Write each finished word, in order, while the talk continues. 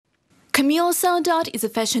Kamila Saadat is a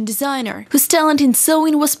fashion designer whose talent in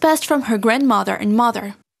sewing was passed from her grandmother and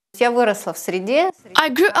mother. I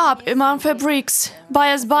grew up among fabrics,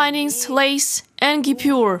 bias bindings, lace, and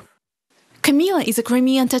guipure. Kamila is a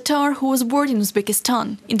Crimean Tatar who was born in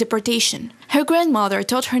Uzbekistan in deportation. Her grandmother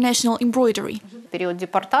taught her national embroidery.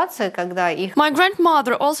 My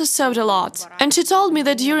grandmother also sewed a lot, and she told me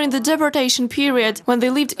that during the deportation period, when they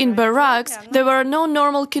lived in barracks, there were no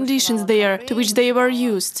normal conditions there to which they were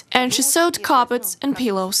used, and she sewed carpets and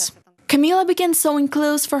pillows. Kamila began sewing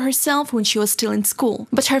clothes for herself when she was still in school,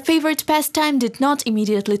 but her favorite pastime did not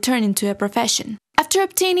immediately turn into a profession. After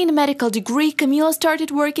obtaining a medical degree, Kamila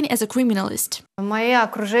started working as a criminalist. My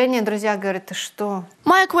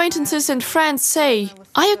acquaintances and friends say,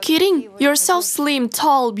 "Are you kidding? You're so slim,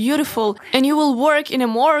 tall, beautiful, and you will work in a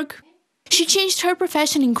morgue?" She changed her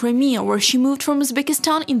profession in Crimea, where she moved from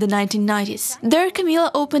Uzbekistan in the 1990s. There,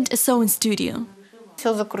 Kamila opened a sewing studio.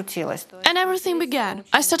 And everything began.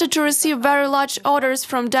 I started to receive very large orders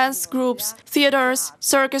from dance groups, theaters,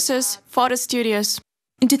 circuses, photo studios.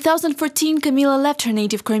 In 2014, Kamila left her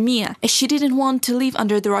native Crimea, as she didn't want to live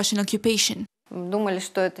under the Russian occupation.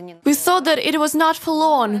 We thought that it was not for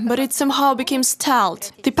long, but it somehow became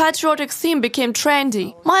styled. The patriotic theme became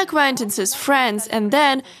trendy. My acquaintances, friends, and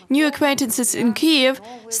then new acquaintances in Kyiv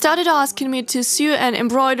started asking me to sew and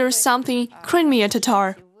embroider something Crimean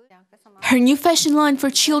Tatar. Her new fashion line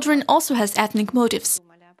for children also has ethnic motifs.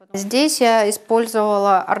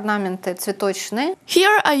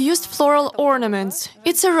 Here I used floral ornaments.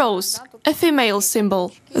 It's a rose, a female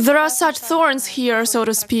symbol. There are such thorns here, so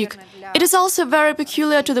to speak. It is also very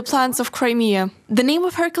peculiar to the plants of Crimea. The name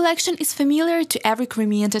of her collection is familiar to every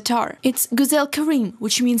Crimean Tatar. It's Güzel Karim,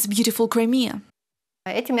 which means beautiful Crimea.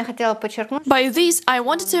 By this, I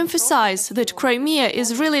wanted to emphasize that Crimea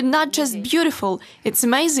is really not just beautiful, it's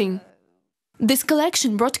amazing. This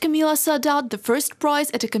collection brought Kamila Saadat the first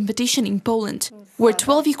prize at a competition in Poland, where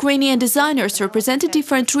 12 Ukrainian designers represented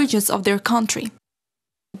different regions of their country.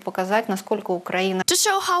 To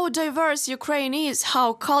show how diverse Ukraine is,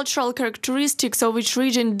 how cultural characteristics of each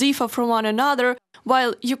region differ from one another,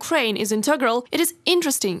 while Ukraine is integral, it is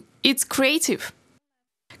interesting, it's creative.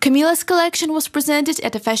 Kamila's collection was presented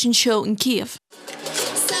at a fashion show in Kyiv.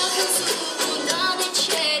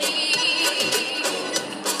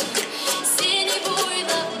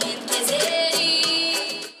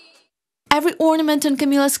 Every ornament on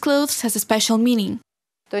Kamila's clothes has a special meaning.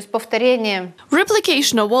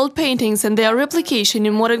 Replication of old paintings and their replication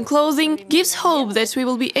in modern clothing gives hope that we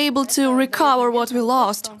will be able to recover what we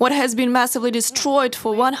lost, what has been massively destroyed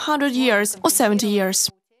for 100 years or 70 years.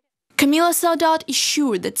 Kamila Saadat is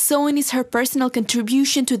sure that sewing is her personal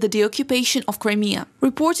contribution to the deoccupation of Crimea.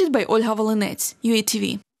 Reported by Olga Volynets,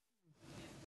 UATV.